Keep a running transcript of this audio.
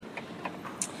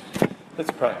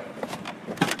Let's pray.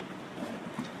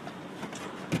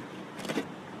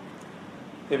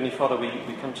 Heavenly Father, we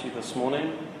come to you this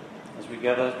morning as we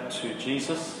gather to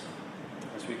Jesus,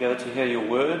 as we gather to hear your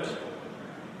word.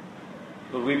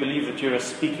 Lord, we believe that you're a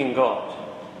speaking God.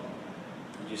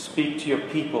 You speak to your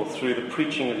people through the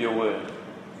preaching of your word.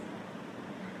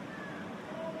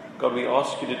 God, we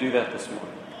ask you to do that this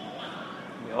morning.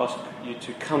 We ask you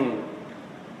to come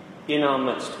in our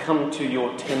midst, come to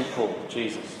your temple,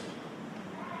 Jesus.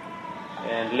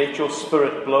 And let your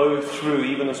Spirit blow through,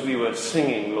 even as we were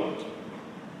singing, Lord.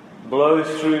 Blow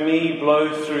through me,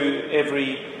 blow through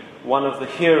every one of the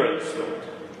hearers, Lord.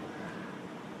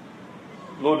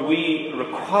 Lord, we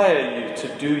require you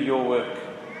to do your work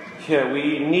here.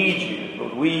 We need you,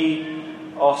 Lord. We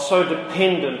are so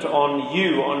dependent on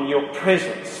you, on your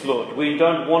presence, Lord. We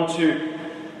don't want to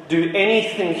do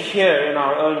anything here in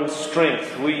our own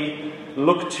strength. We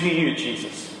look to you,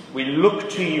 Jesus. We look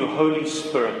to you, Holy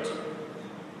Spirit.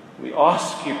 We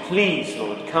ask you, please,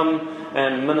 Lord, come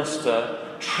and minister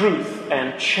truth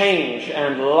and change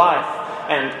and life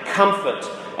and comfort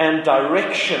and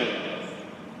direction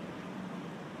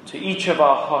to each of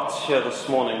our hearts here this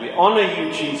morning. We honor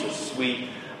you, Jesus. We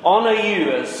honor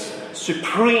you as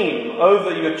supreme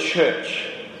over your church.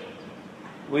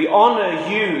 We honor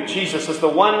you, Jesus, as the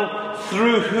one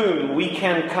through whom we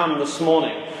can come this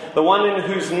morning, the one in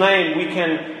whose name we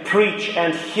can preach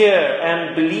and hear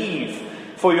and believe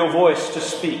for your voice to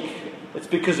speak. It's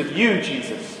because of you,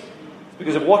 Jesus. It's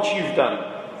because of what you've done.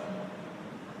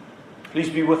 Please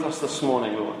be with us this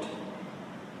morning, Lord.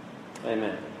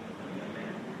 Amen.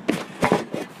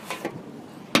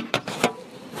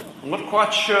 I'm not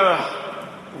quite sure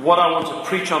what I want to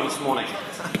preach on this morning.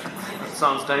 It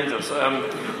sounds dangerous. I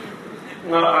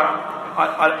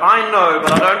know,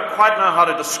 but I don't quite know how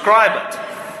to describe it.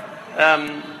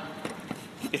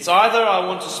 It's either I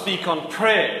want to speak on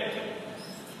prayer,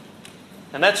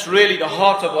 and that's really the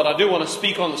heart of what I do want to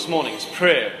speak on this morning, is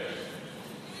prayer.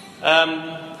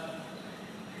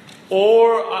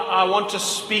 Or I want to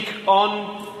speak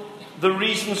on the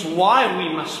reasons why we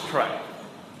must pray.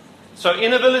 So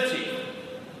inability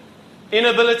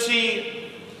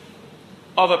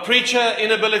of a preacher,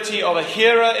 inability of a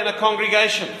hearer in a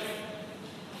congregation.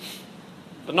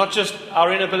 But not just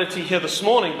our inability here this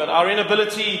morning, but our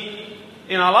inability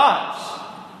in our lives.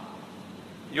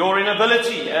 Your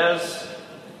inability as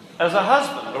a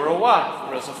husband or a wife,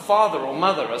 or as a father or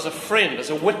mother, as a friend,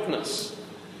 as a witness,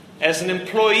 as an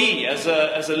employee, as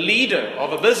a leader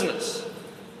of a business.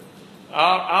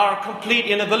 Our complete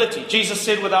inability. Jesus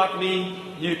said, without me,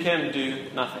 you can do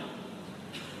nothing.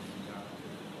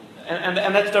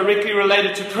 And that's directly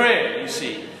related to prayer, you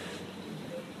see.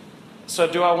 So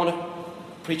do I want to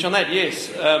preach on that? Yes.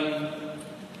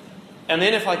 And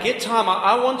then if I get time,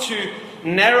 I want to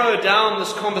narrow down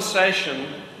this conversation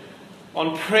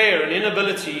on prayer and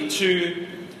inability to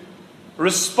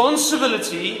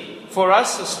responsibility for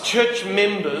us as church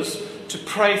members to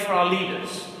pray for our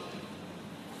leaders.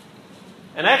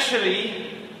 And actually,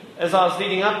 as I was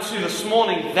leading up to this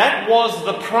morning, that was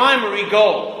the primary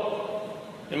goal.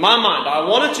 In my mind, I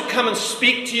wanted to come and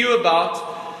speak to you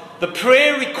about the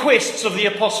prayer requests of the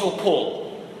Apostle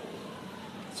Paul.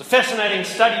 It's a fascinating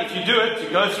study if you do it. You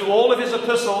go through all of his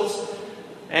epistles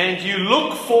and you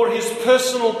look for his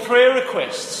personal prayer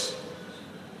requests.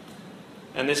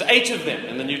 And there's 8 of them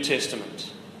in the New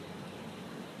Testament.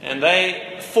 And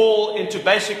they fall into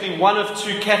basically one of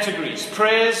 2 categories.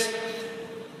 Prayers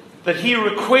that he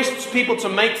requests people to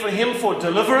make for him for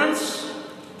deliverance,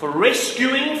 for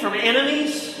rescuing from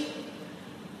enemies.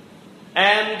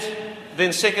 And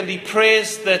then secondly,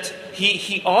 prayers that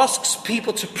he asks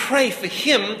people to pray for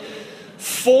him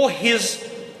for his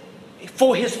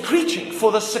preaching,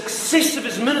 for the success of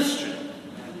his ministry.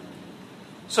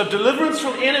 So deliverance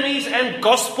from enemies and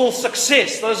gospel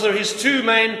success. Those are his 2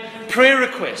 main prayer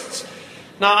requests.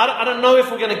 Now, I don't know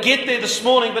if we're going to get there this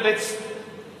morning, but let's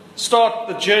start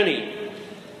the journey.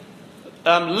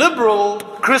 Liberal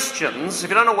Christians, if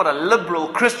you don't know what a liberal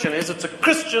Christian is, it's a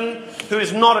Christian who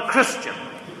is not a Christian.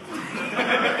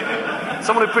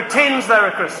 Someone who pretends they're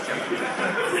a Christian.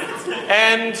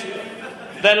 And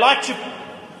they like to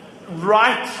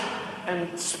write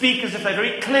and speak as if they're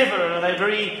very clever and they're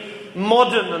very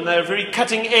modern and they're very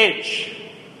cutting edge.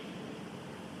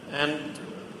 And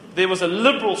there was a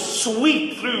liberal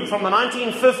sweep through from the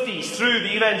 1950s through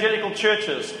the evangelical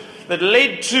churches that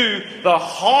led to the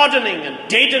hardening and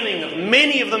deadening of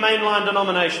many of the mainline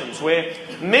denominations, where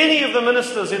many of the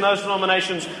ministers in those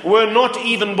denominations were not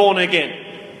even born again.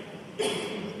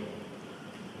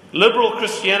 Liberal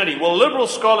Christianity. Well, liberal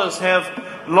scholars have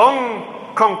long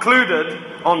concluded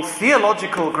on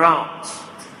theological grounds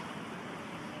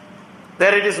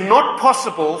that it is not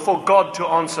possible for God to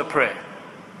answer prayer.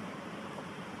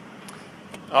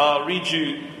 I'll read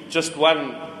you just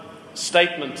one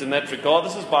statement in that regard.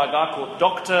 This is by a guy called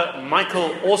Dr.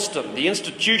 Michael Austin. The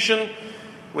institution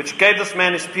which gave this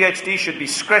man his PhD should be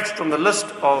scratched from the list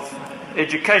of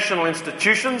educational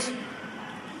institutions.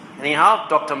 Anyhow,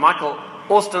 Dr. Michael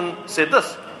Austin said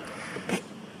this: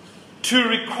 "To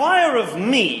require of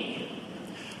me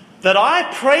that I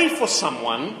pray for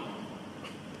someone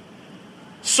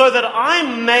so that I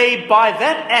may by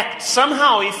that act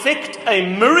somehow effect a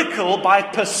miracle by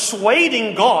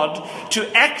persuading God to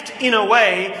act in a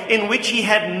way in which he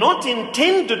had not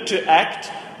intended to act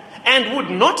and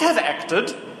would not have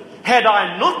acted had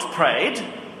I not prayed,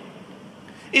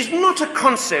 is not a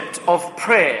concept of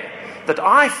prayer that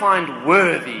I find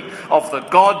worthy of the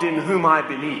God in whom I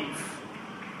believe."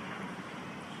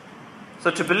 So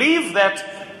to believe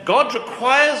that God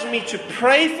requires me to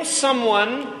pray for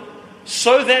someone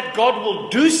so that God will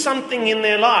do something in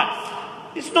their life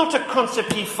is not a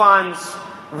concept he finds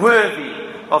worthy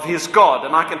of his God.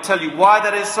 And I can tell you why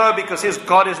that is so, because his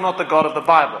God is not the God of the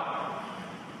Bible.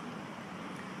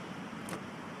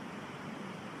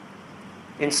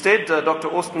 Instead, Dr.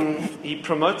 Austin, he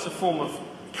promotes a form of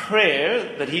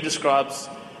prayer that he describes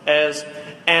as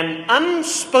an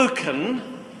unspoken,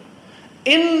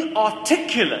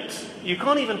 inarticulate, you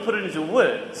can't even put it into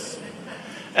words,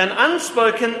 an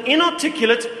unspoken,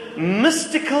 inarticulate,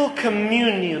 mystical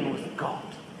communion with God.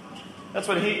 That's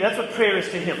what prayer is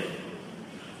to him.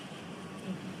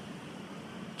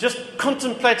 Just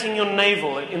contemplating your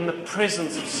navel in the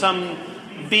presence of some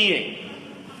being.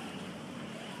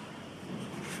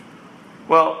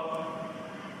 Well,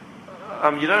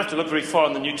 you don't have to look very far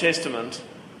in the New Testament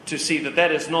to see that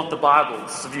that is not the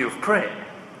Bible's view of prayer.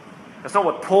 That's not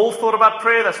what Paul thought about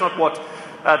prayer. That's not what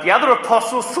the other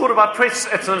apostles thought about prayer.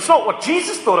 It's not what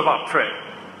Jesus thought about prayer.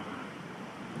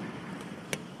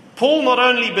 Paul not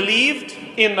only believed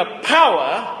in the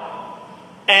power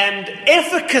and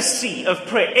efficacy of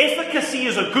prayer. Efficacy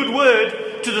is a good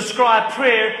word to describe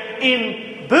prayer in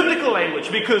biblical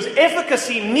language, because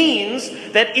efficacy means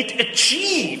that it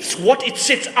achieves what it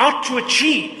sets out to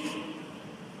achieve.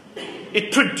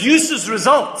 It produces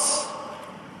results.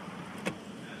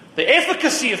 The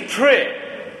efficacy of prayer.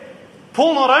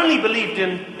 Paul not only believed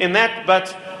in that,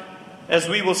 but as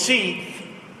we will see,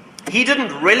 he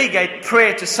didn't relegate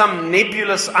prayer to some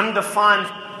nebulous, undefined,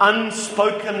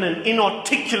 unspoken and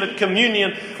inarticulate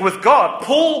communion with God.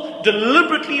 Paul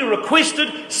deliberately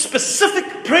requested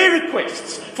specific prayer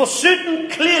requests for certain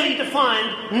clearly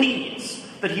defined needs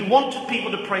that he wanted people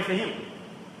to pray for him.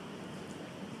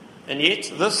 And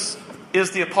yet, this is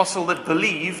the apostle that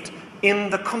believed in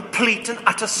the complete and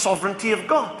utter sovereignty of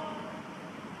God.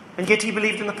 And yet he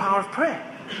believed in the power of prayer.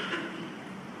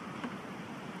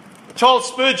 Charles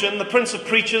Spurgeon, the Prince of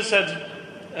Preachers, had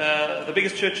the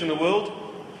biggest church in the world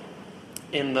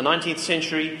in the 19th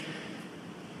century.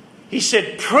 He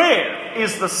said, prayer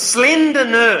is the slender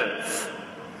nerve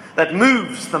that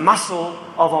moves the muscle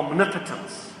of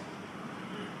omnipotence.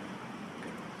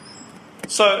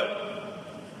 So,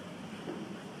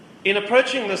 in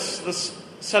approaching this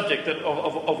subject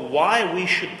of why we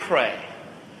should pray,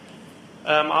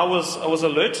 I was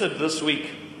alerted this week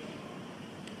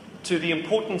to the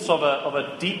importance of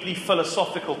a deeply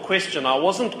philosophical question. I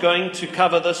wasn't going to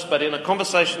cover this, but in a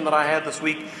conversation that I had this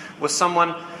week with someone,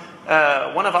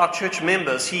 one of our church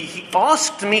members, he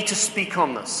asked me to speak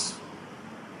on this.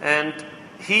 And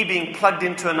he, being plugged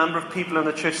into a number of people in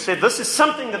the church, said, this is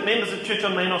something that members of Church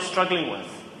on Main are struggling with.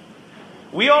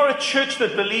 We are a church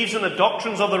that believes in the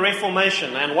doctrines of the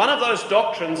Reformation, and one of those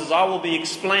doctrines, as I will be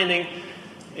explaining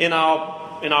in our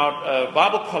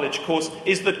Bible college course,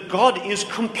 is that God is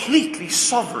completely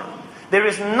sovereign. There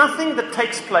is nothing that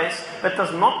takes place that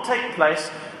does not take place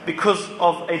because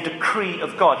of a decree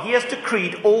of God. He has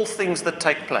decreed all things that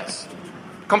take place.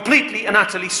 Completely and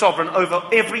utterly sovereign over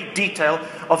every detail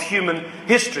of human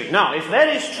history. Now, if that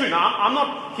is true, now I'm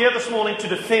not here this morning to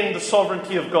defend the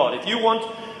sovereignty of God. If you want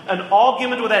an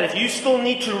argument with that, if you still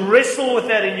need to wrestle with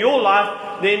that in your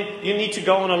life, then you need to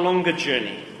go on a longer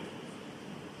journey.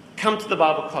 Come to the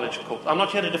Bible college course. I'm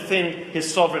not here to defend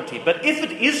his sovereignty. But if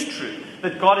it is true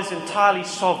that God is entirely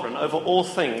sovereign over all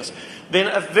things, then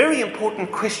a very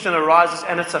important question arises,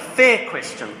 and it's a fair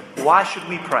question. Why should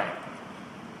we pray?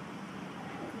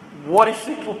 What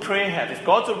effect will prayer have? If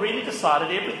God's already decided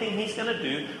everything he's going to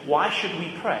do, why should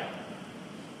we pray?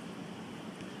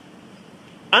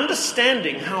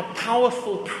 Understanding how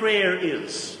powerful prayer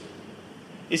is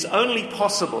only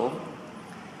possible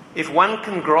if one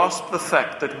can grasp the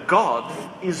fact that God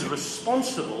is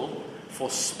responsible for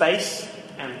space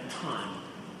and time.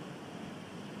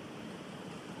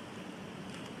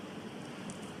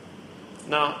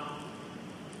 Now,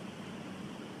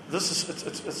 this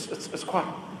is it's quite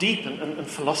deep and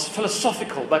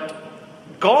philosophical, but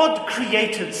God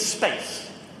created space.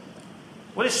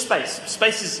 What is space?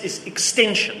 Space is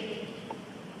extension.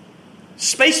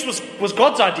 Space was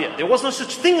God's idea. There was no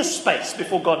such thing as space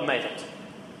before God made it.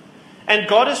 And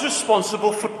God is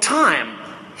responsible for time.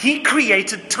 He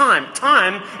created time.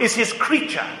 Time is His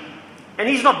creature, and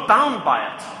He's not bound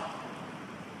by it.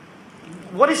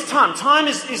 What is time? Time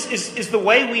is the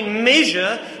way we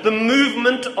measure the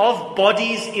movement of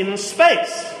bodies in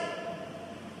space.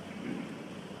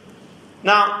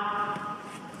 Now,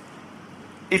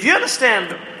 if you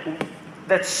understand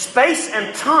that space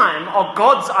and time are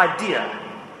God's idea,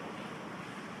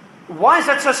 why is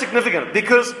that so significant?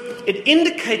 Because it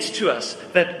indicates to us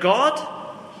that God,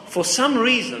 for some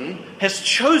reason, has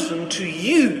chosen to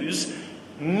use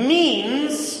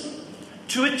means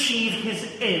to achieve His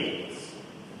ends.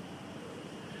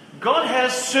 God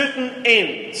has certain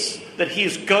ends that He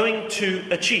is going to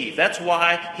achieve. That's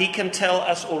why He can tell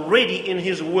us already in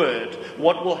His Word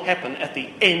what will happen at the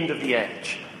end of the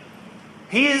age.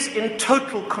 He is in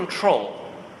total control.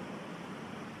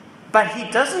 But He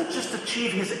doesn't just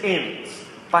achieve His ends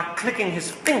by clicking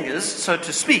His fingers, so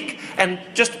to speak, and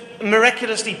just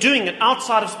miraculously doing it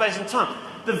outside of space and time.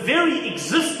 The very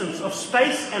existence of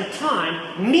space and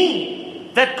time mean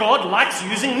that God likes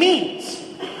using means.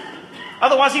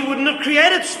 Otherwise, He wouldn't have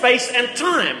created space and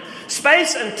time.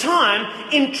 Space and time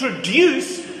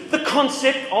introduce the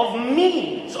concept of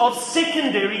means, of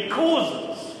secondary causes.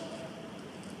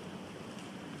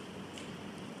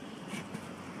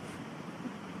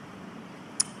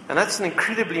 And that's an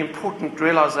incredibly important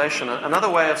realization. Another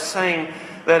way of saying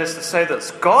that is to say this: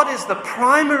 God is the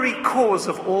primary cause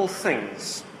of all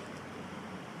things.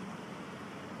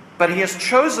 But He has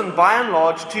chosen, by and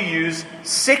large, to use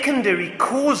secondary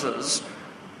causes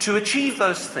to achieve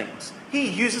those things. He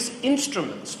uses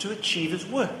instruments to achieve His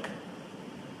work.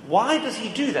 Why does He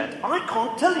do that? I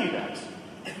can't tell you that.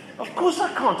 Of course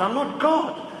I can't. I'm not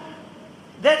God.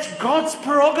 That's God's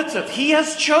prerogative. He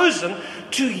has chosen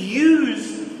to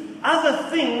use other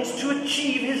things to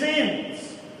achieve His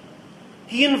ends.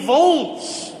 He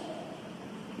involves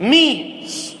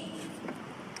means.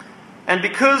 And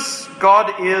because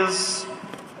God is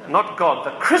not God,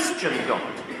 the Christian God,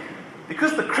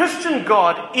 because the Christian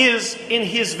God is in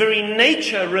His very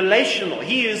nature relational.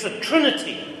 He is a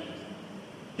Trinity.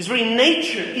 His very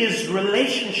nature is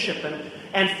relationship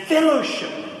and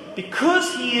fellowship.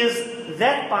 Because He is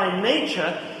that by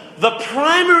nature, the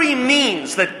primary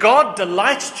means that God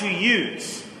delights to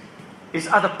use is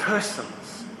other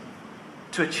persons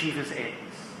to achieve His ends.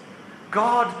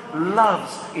 God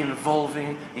loves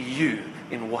involving you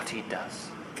in what He does.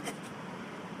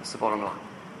 That's the bottom line.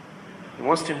 He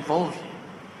wants to involve you.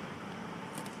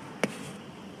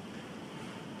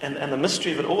 And the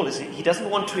mystery of it all is He doesn't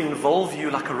want to involve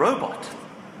you like a robot.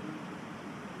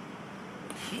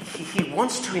 He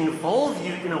wants to involve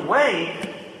you in a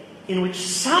way in which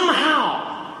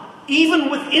somehow, even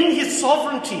within His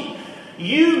sovereignty,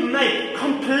 you make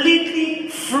completely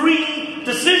free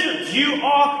decisions. You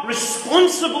are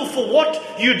responsible for what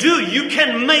you do. You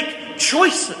can make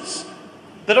choices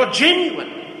that are genuine.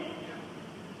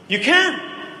 You can.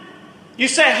 You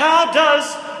say, how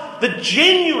does the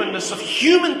genuineness of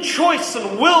human choice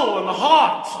and will and the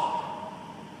heart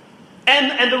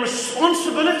and the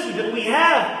responsibility that we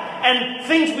have and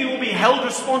things we will be held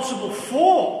responsible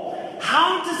for,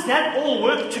 how does that all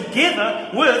work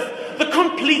together with the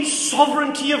complete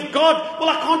sovereignty of God? Well,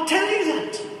 I can't tell you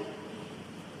that.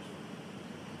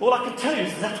 All I can tell you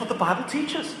is that's what the Bible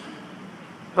teaches.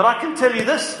 But I can tell you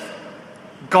this: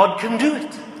 God can do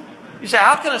it. You say,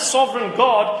 how can a sovereign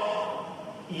God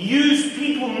use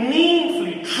people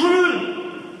meaningfully, truly?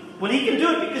 Well, He can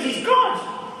do it because He's God.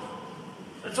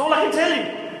 That's all I can tell you.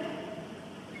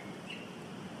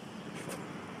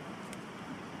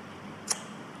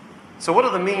 So what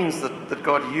are the means that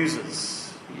God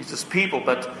uses? He uses people,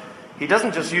 but He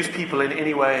doesn't just use people in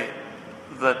any way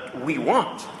that we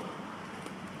want.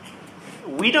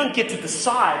 We don't get to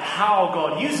decide how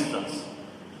God uses us.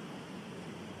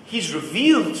 He's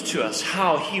revealed to us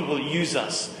how He will use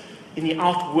us in the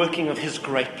outworking of His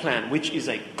great plan, which is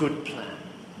a good plan.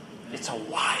 It's a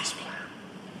wise plan.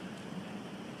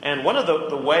 And one of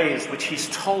the ways which He's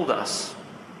told us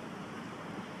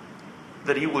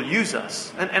that He will use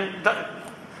us,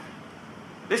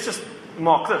 let's just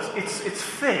mark this. It's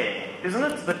fair, isn't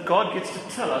it, that God gets to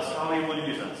tell us how He will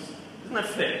use us. Isn't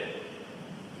that fair?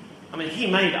 I mean, He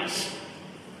made us.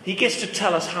 He gets to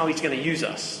tell us how He's going to use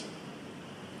us.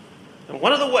 And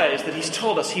one of the ways that He's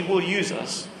told us He will use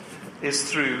us is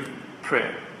through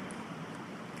prayer.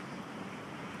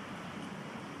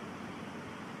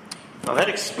 Now that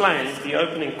explains the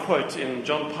opening quote in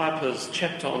John Piper's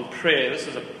chapter on prayer. This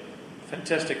is a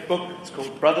fantastic book. It's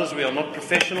called Brothers, We Are Not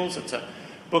Professionals. It's a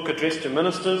book addressed to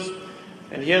ministers.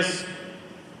 And here's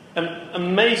an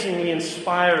amazingly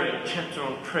inspiring chapter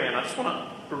on prayer. And I just want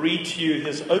to read to you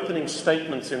his opening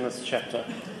statements in this chapter.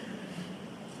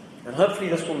 And hopefully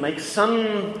this will make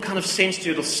some kind of sense to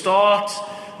you. It'll start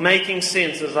making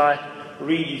sense as I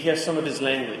read you hear some of his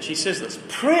language. He says this: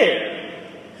 prayer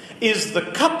is the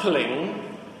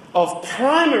coupling of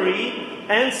primary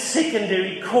and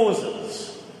secondary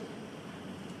causes.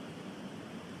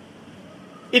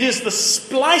 It is the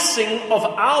splicing of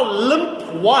our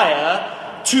limp wire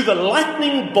to the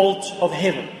lightning bolt of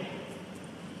heaven.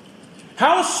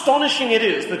 How astonishing it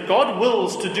is that God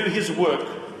wills to do His work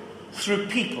through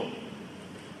people.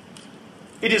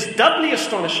 It is doubly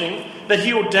astonishing that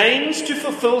He ordains to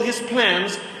fulfill His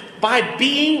plans by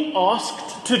being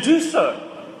asked to do so.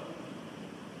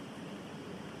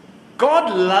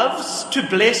 God loves to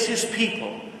bless His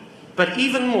people, but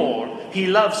even more, He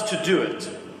loves to do it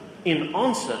in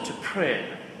answer to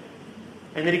prayer.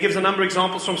 And then He gives a number of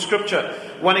examples from Scripture.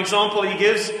 One example He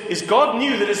gives is God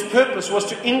knew that His purpose was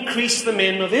to increase the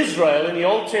men of Israel in the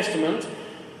Old Testament.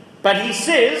 But He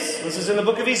says, this is in the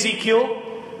book of Ezekiel,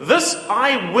 "This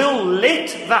I will let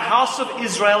the house of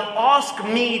Israel ask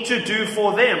me to do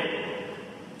for them,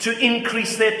 to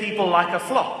increase their people like a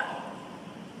flock."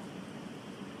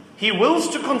 He wills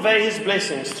to convey His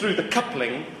blessings through the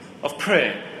coupling of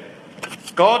prayer.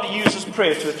 God uses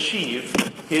prayer to achieve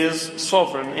His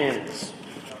sovereign ends.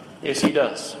 Yes, He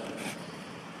does.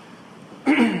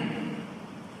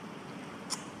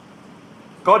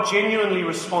 God genuinely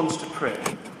responds to prayer.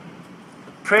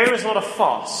 Prayer is not a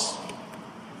farce.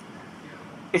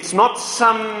 It's not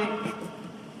some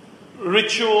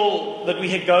ritual that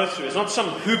we go through. It's not some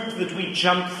hoop that we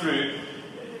jump through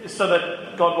so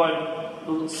that God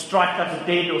won't strike us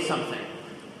dead or something.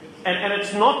 And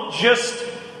it's not just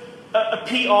a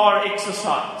PR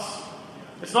exercise.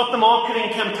 It's not the marketing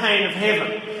campaign of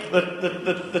heaven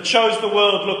that shows the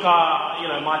world, look,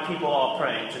 my people are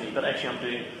praying to me, but actually I'm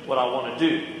doing what I want to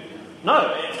do.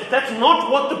 No, that's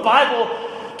not what the Bible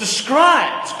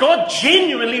describes. God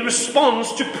genuinely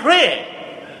responds to prayer.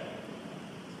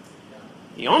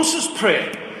 He answers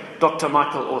prayer, Dr.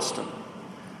 Michael Austin.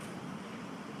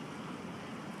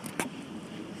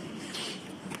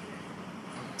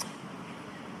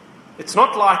 It's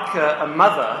not like a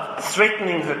mother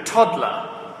threatening her toddler.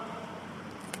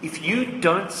 If you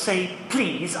don't say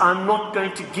please, I'm not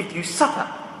going to give you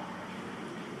supper.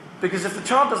 Because if the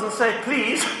child doesn't say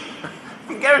please, I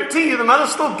can guarantee you the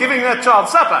mother's still giving that child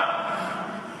supper.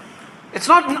 It's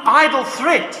not an idle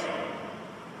threat.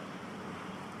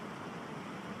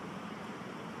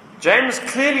 James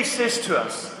clearly says to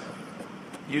us,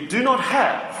 you do not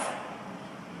have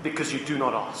because you do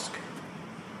not ask.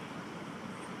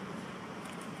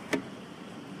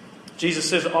 Jesus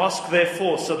says, ask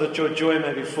therefore so that your joy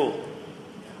may be full.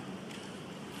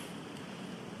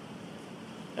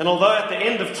 And although at the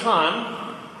end of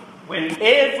time, when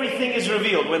everything is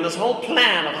revealed, when this whole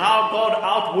plan of how God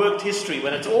outworked history,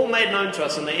 when it's all made known to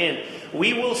us in the end,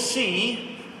 we will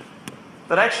see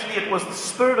that actually it was the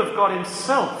Spirit of God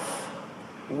Himself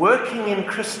working in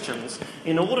Christians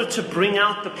in order to bring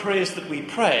out the prayers that we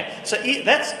pray. So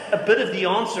that's a bit of the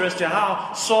answer as to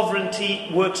how sovereignty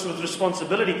works with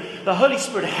responsibility. The Holy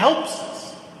Spirit helps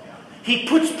us. He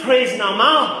puts prayers in our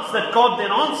mouths that God then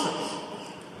answers.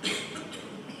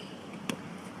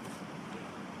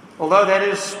 Although that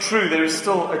is true, there is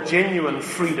still a genuine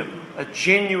freedom, a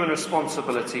genuine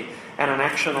responsibility, and an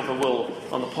action of the will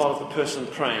on the part of the person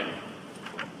praying.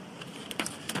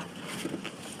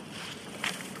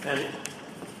 And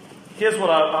here's what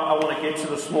I want to get to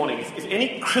this morning. If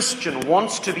any Christian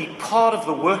wants to be part of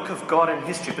the work of God in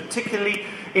history, particularly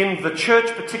in the church,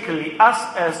 particularly us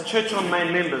as Church on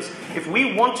Main members, if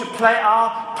we want to play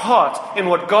our part in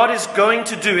what God is going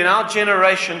to do in our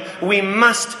generation, we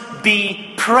must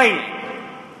be praying.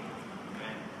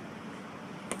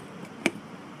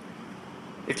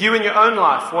 If you in your own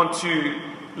life want to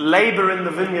labor in the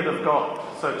vineyard of God,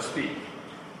 so to speak,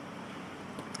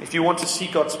 if you want to see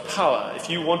God's power, if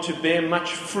you want to bear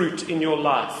much fruit in your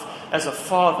life, as a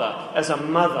father, as a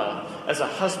mother, as a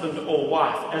husband or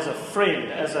wife, as a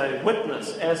friend, as a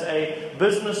witness, as a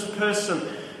business person,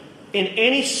 in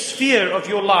any sphere of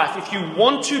your life, if you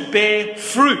want to bear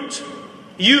fruit,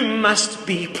 you must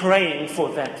be praying for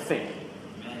that thing.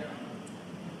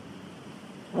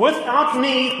 Without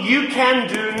me, you can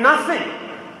do nothing.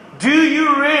 Do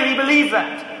you really believe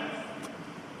that?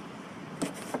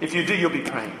 If you do, you'll be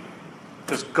praying.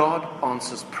 Because God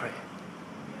answers prayer.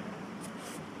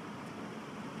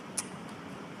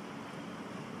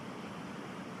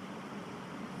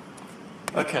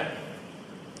 Okay.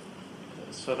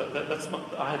 So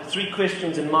I had 3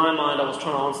 questions in my mind I was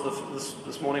trying to answer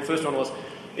this morning. First one was,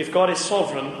 if God is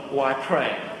sovereign, why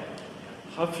pray?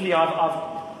 Hopefully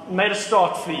I've made a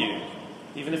start for you.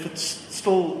 Even if it's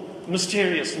still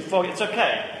mysterious and foggy, it's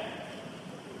okay.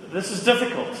 This is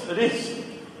difficult. It is.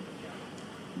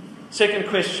 Second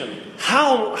question,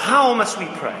 how must we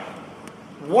pray?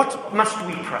 What must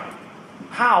we pray?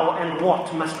 How and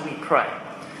what must we pray?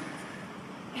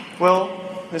 Well,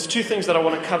 there's 2 things that I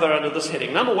want to cover under this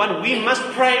heading. Number 1, we must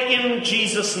pray in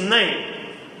Jesus' name.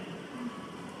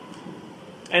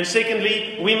 And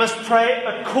secondly, we must pray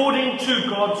according to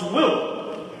God's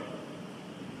will.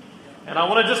 And I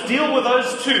want to just deal with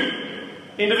those 2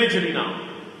 individually now.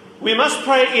 We must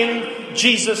pray in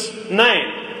Jesus'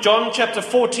 name. John chapter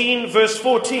 14, verse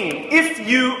 14. If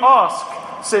you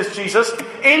ask, says Jesus,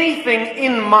 anything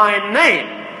in my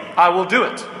name, I will do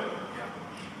it.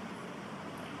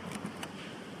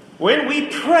 When we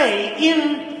pray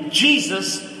in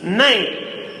Jesus'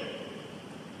 name,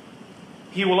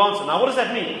 He will answer. Now, what does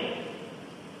that mean?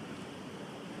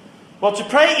 Well, to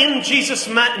pray in Jesus'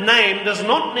 name does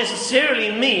not necessarily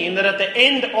mean that at the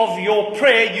end of your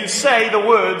prayer you say the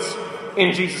words,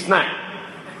 in Jesus' name.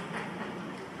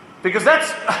 Because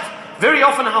that's very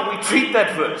often how we treat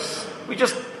that verse. We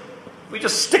just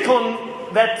stick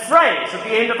on that phrase at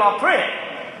the end of our prayer.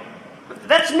 But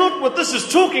that's not what this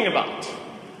is talking about.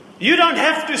 You don't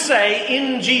have to say,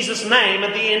 in Jesus' name,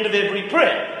 at the end of every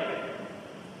prayer.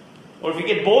 Or if you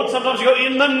get bored, sometimes you go,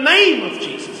 in the name of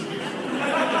Jesus.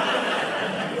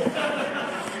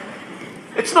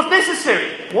 It's not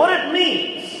necessary. What it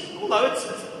means, although it's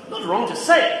not wrong to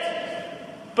say it,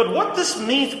 but what this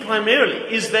means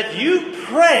primarily is that you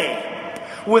pray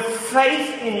with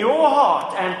faith in your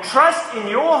heart and trust in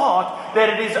your heart that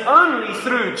it is only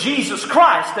through Jesus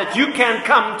Christ that you can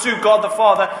come to God the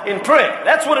Father in prayer.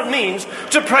 That's what it means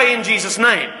to pray in Jesus'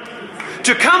 name.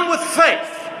 To come with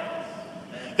faith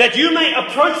that you may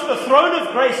approach the throne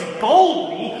of grace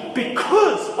boldly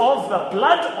because of the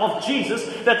blood of Jesus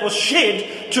that was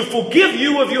shed to forgive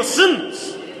you of your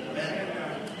sins.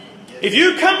 If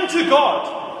you come to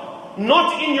God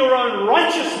not in your own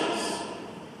righteousness,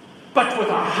 but with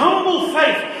a humble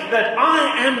faith that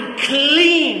I am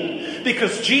clean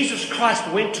because Jesus Christ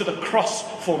went to the cross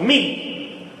for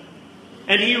me.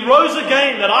 And He rose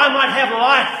again that I might have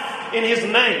life in His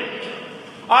name.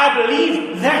 I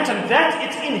believe that and that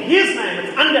it's in His name.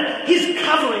 It's under His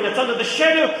covering. It's under the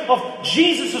shadow of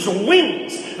Jesus'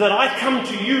 wings that I come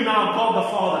to you now, God the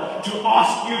Father, to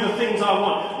ask you the things I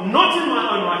want. Not in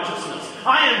my own righteousness.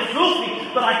 I am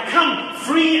filthy, but I come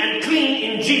free and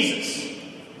clean in Jesus.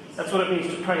 That's what it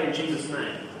means to pray in Jesus'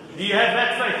 name. Do you have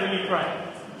that faith when you pray?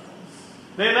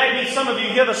 There may be some of you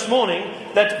here this morning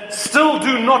that still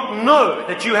do not know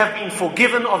that you have been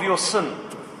forgiven of your sin.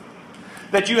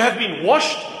 That you have been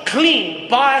washed clean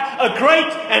by a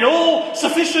great and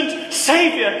all-sufficient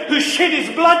Savior who shed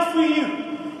His blood for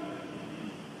you.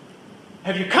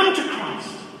 Have you come to Christ?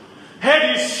 Have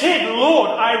you said, Lord,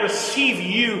 I receive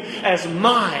you as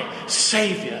my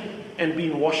Savior and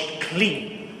been washed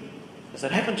clean? Has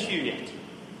that happened to you yet?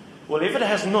 Well, if it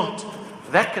has not,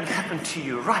 that can happen to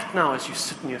you right now as you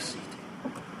sit in your seat.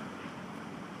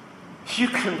 You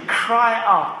can cry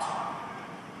out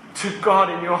to God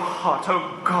in your heart,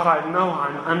 oh God, I know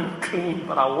I'm unclean,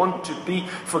 but I want to be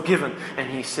forgiven. And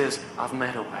He says, I've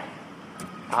made a way.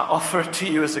 I offer it to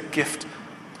you as a gift.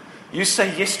 You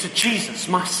say yes to Jesus,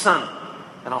 my Son,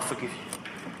 and I'll forgive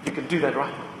you. You can do that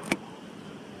right now.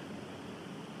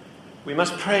 We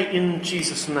must pray in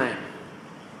Jesus' name.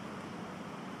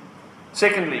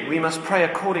 Secondly, we must pray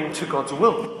according to God's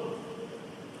will.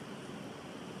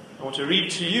 I want to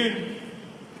read to you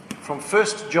from 1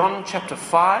 John chapter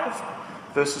 5,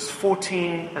 verses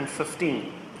 14 and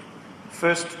 15.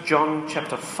 1 John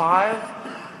chapter 5,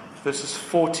 verses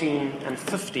 14 and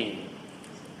 15.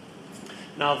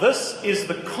 Now this is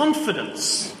the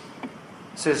confidence,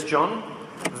 says John,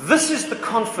 this is the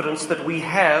confidence that we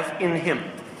have in Him.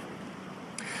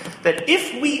 That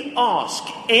if we ask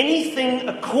anything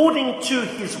according to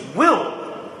His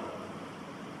will,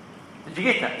 did you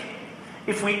get that?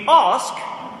 If we ask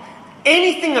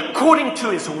anything according to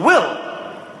His will,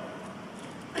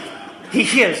 He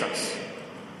hears us.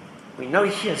 We know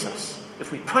He hears us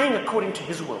if we're praying according to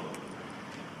His will.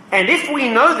 And if we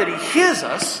know that He hears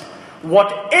us,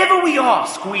 whatever we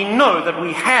ask, we know that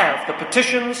we have the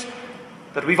petitions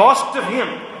that we've asked of Him.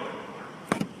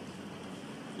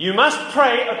 You must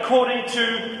pray according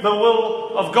to the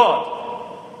will of God.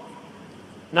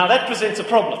 Now that presents a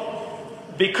problem,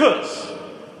 because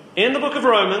in the book of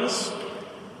Romans,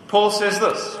 Paul says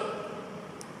this.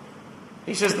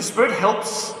 He says the Spirit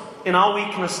helps in our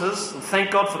weaknesses, and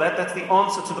thank God for that. That's the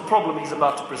answer to the problem he's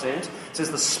about to present. It says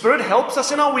the Spirit helps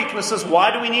us in our weaknesses.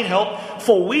 Why do we need help?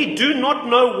 For we do not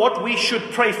know what we should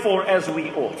pray for as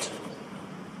we ought.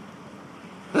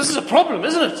 This is a problem,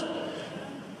 isn't it?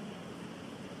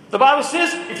 The Bible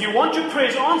says if you want your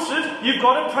prayers answered, you've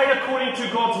got to pray according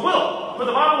to God's will. But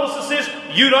the Bible also says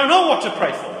you don't know what to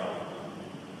pray for.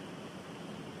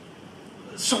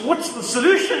 So what's the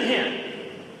solution here?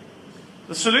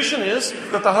 The solution is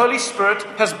that the Holy Spirit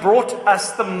has brought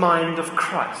us the mind of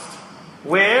Christ.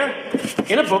 Where?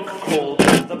 In a book called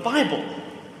the Bible.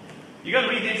 You go and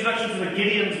read the introduction to the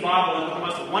Gideon's Bible, and the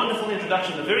most wonderful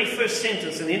introduction. The very first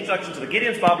sentence in the introduction to the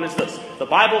Gideon's Bible is this: the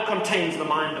Bible contains the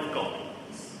mind of God.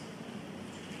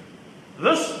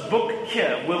 This book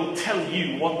here will tell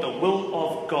you what the will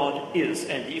of God is.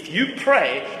 And if you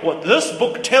pray what this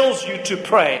book tells you to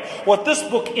pray, what this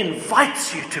book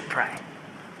invites you to pray,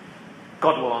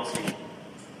 God will answer you.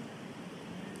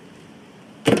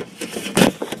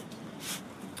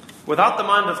 Without the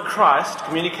mind of Christ,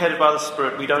 communicated by the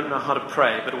Spirit, we don't know how to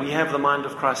pray, but we have the mind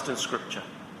of Christ in Scripture.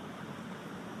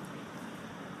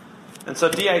 And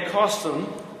so D.A. Carson,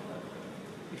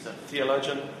 he's a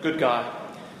theologian, good guy.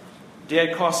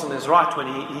 D.A. Carson is right when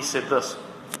he said this.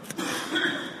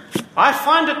 I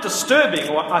find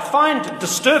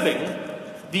disturbing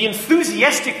the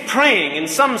enthusiastic praying in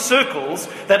some circles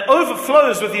that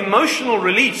overflows with emotional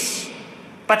release,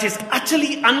 but is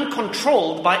utterly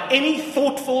uncontrolled by any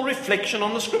thoughtful reflection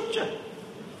on the Scripture.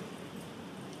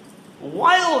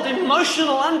 Wild,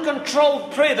 emotional,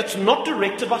 uncontrolled prayer that's not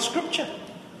directed by Scripture.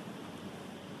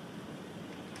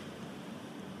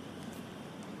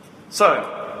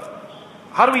 So,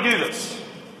 how do we do this?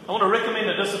 I want to recommend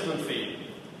a discipline for you.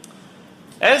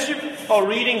 As you are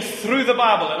reading through the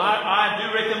Bible, and I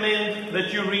do recommend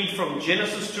that you read from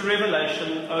Genesis to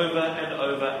Revelation over and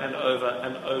over and over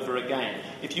and over again.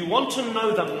 If you want to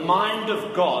know the mind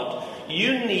of God,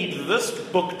 you need this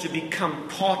book to become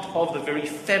part of the very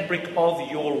fabric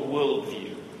of your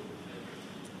worldview.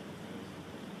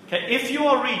 Okay, if you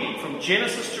are reading from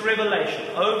Genesis to Revelation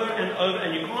over and over,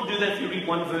 and you can't do that if you read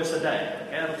one verse a day.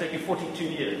 Okay, that'll take you 42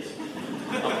 years.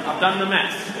 I've done the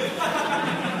math.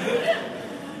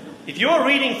 If you are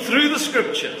reading through the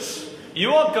Scriptures, you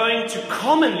are going to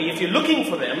commonly, if you're looking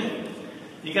for them,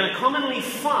 you're going to commonly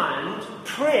find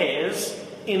prayers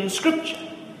in Scripture.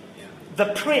 The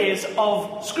prayers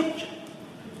of Scripture.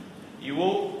 You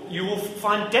will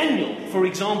find Daniel, for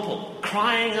example,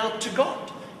 crying out to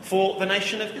God for the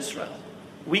nation of Israel.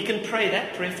 We can pray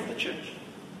that prayer for the church.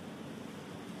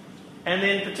 And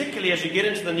then particularly as you get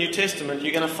into the New Testament,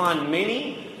 you're going to find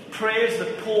many prayers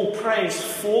that Paul prays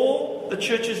for the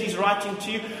churches he's writing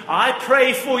to you. I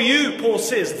pray for you, Paul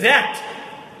says, that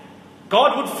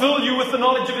God would fill you with the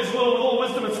knowledge of His will, with all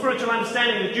wisdom and spiritual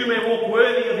understanding, that you may walk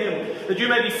worthy of Him, that you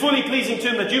may be fully pleasing to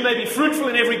Him, that you may be fruitful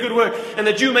in every good work, and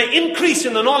that you may increase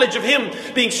in the knowledge of Him,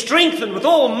 being strengthened with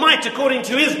all might according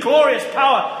to His glorious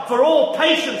power, for all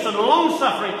patience and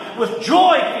long-suffering, with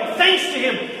joy, giving thanks to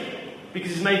Him,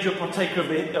 because He's made you a partaker of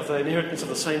the inheritance of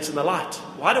the saints in the light.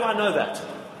 Why do I know that?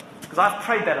 Because I've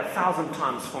prayed that 1,000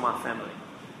 times for my family.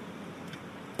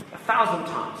 1,000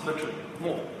 times, literally,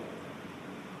 more.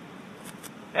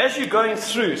 As you're going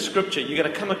through Scripture, you're going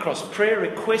to come across prayer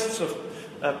requests of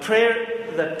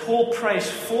prayer that Paul prays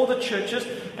for the churches,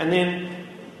 and then,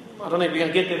 I don't know if we're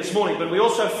going to get there this morning, but we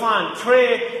also find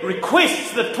prayer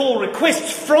requests that Paul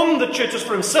requests from the churches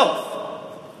for himself.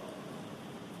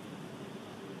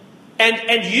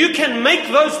 And you can make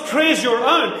those prayers your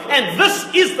own. And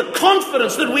this is the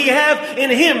confidence that we have in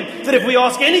Him, that if we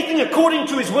ask anything according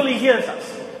to His will, He hears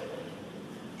us.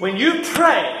 When you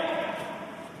pray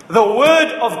the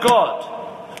Word of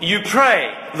God, you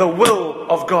pray the will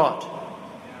of God.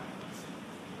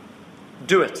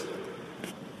 Do it.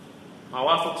 My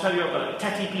wife will tell you I've got a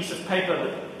tatty piece of paper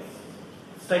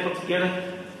that's stapled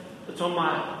together. It's in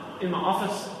my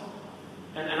office.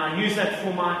 And I use that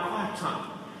for my quiet time.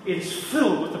 It is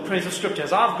filled with the prayers of Scripture.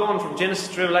 As I've gone from Genesis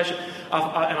to Revelation,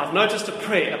 I've noticed a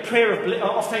prayer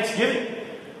of thanksgiving,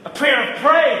 a prayer of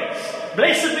praise.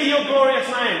 Blessed be your glorious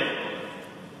name.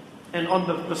 And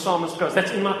on the psalmist goes,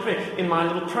 that's in my prayer, in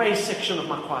my little praise section of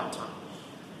my quiet time.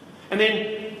 And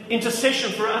then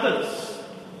intercession for others,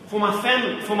 for my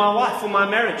family, for my wife, for my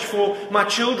marriage, for my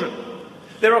children.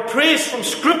 There are prayers from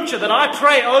Scripture that I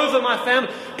pray over my family.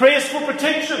 Prayers for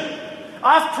protection.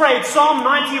 I've prayed Psalm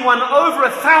 91 over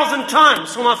 1,000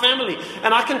 times for my family.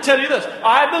 And I can tell you this.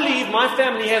 I believe my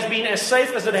family has been as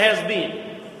safe as it has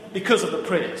been because of the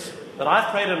prayers that I've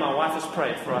prayed and my wife has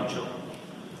prayed for our children.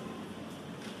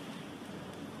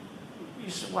 You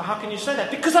say, well, how can you say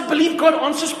that? Because I believe God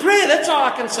answers prayer. That's how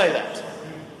I can say that.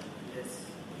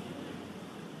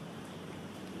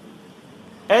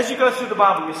 As you go through the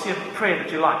Bible, you see a prayer that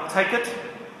you like. Take it,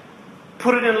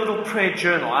 put it in a little prayer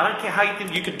journal. I don't care how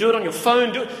you can do it on your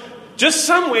phone. Do it just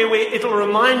somewhere where it'll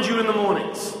remind you in the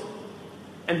mornings.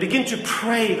 And begin to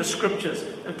pray the Scriptures.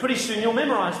 And pretty soon you'll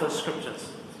memorize those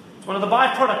Scriptures. It's one of the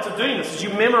byproducts of doing this is you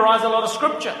memorize a lot of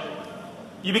Scripture.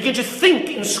 You begin to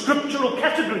think in scriptural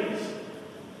categories.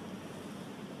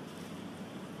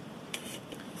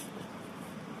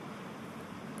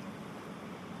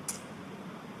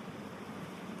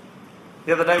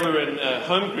 The other day we were in a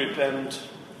home group, and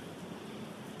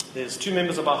there's 2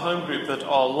 members of our home group that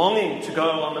are longing to go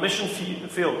on the mission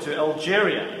field to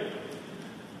Algeria,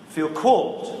 feel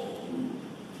called.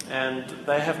 And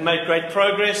they have made great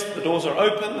progress. The doors are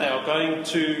open. They are going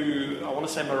to, I want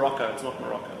to say Morocco. It's not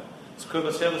Morocco. It's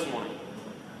Kobus here this morning.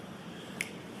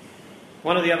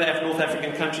 One of the other North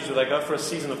African countries where they go for a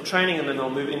season of training and then they'll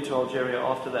move into Algeria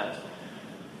after that.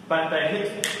 But they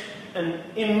hit an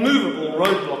immovable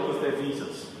roadblock with their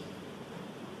visas.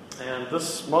 And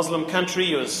this Muslim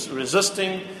country was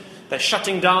resisting. They're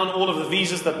shutting down all of the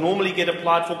visas that normally get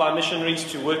applied for by missionaries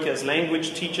to work as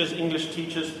language teachers, English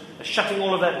teachers. They're shutting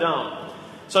all of that down.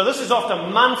 So this is after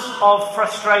months of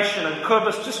frustration. And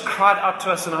Kobus just cried out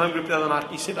to us in a home group the other night.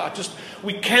 He said,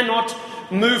 we cannot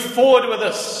move forward with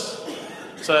this.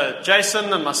 So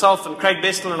Jason and myself and Craig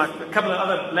Bestel and a couple of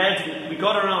other lads, we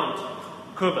got around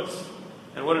Kobus.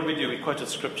 And what did we do? We quoted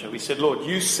Scripture. We said, Lord,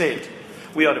 you said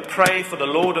we are to pray for the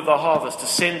Lord of the harvest to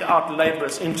send out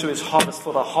laborers into his harvest,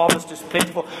 for the harvest is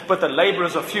plentiful, but the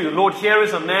laborers are few. Lord, here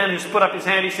is a man who's put up his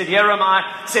hand. He said, here am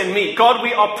I, send me. God,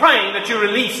 we are praying that you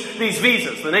release these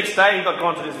visas. The next day he got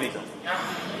granted his visa.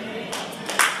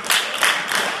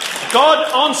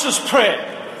 God answers prayer.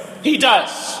 He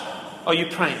does. Are you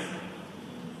praying?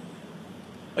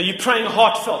 Are you praying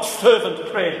heartfelt, fervent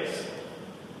prayers?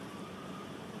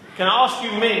 Can I ask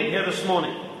you men here this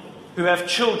morning who have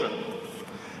children,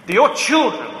 do your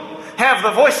children have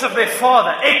the voice of their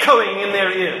father echoing in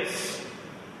their ears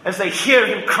as they hear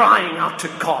him crying out to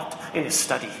God in his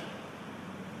study?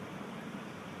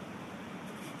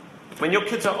 When your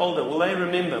kids are older, will they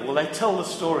remember? Will they tell the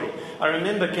story? I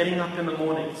remember getting up in the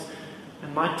mornings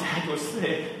and my dad was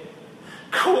there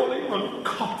calling on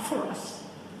God for us.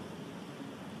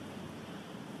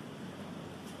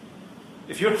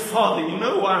 If you're a father, you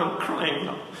know why I'm crying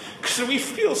now. Because we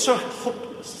feel so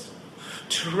helpless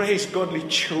to raise godly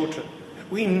children.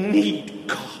 We need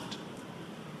God.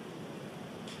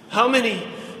 How many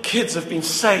kids have been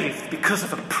saved because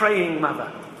of a praying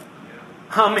mother?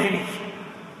 How many?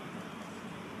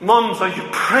 Moms, are you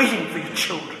praying for your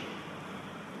children?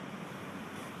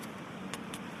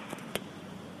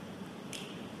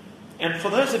 And for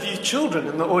those of you children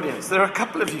in the audience, there are a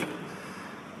couple of you.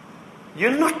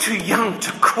 You're not too young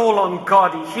to call on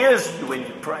God. He hears you when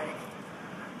you pray.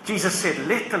 Jesus said,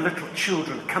 let the little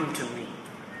children come to me.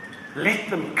 Let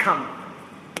them come.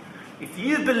 If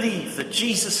you believe that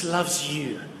Jesus loves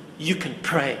you, you can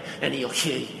pray and he'll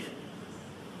hear you.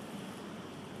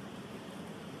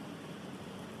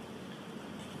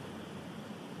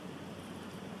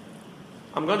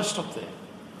 I'm going to stop there.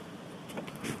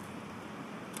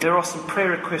 There are some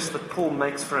prayer requests that Paul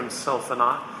makes for himself, and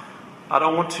I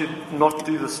don't want to not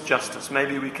do this justice.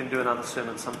 Maybe we can do another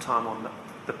sermon sometime on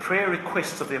the prayer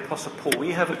requests of the Apostle Paul.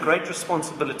 We have a great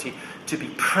responsibility to be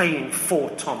praying for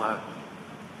Tomo,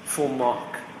 for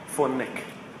Mark, for Nick,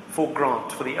 for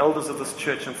Grant, for the elders of this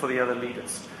church and for the other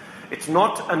leaders. It's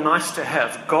not a nice to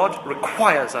have. God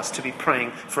requires us to be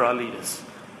praying for our leaders.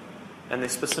 And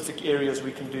there's specific areas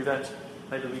we can do that.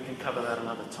 Maybe we can cover that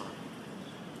another time.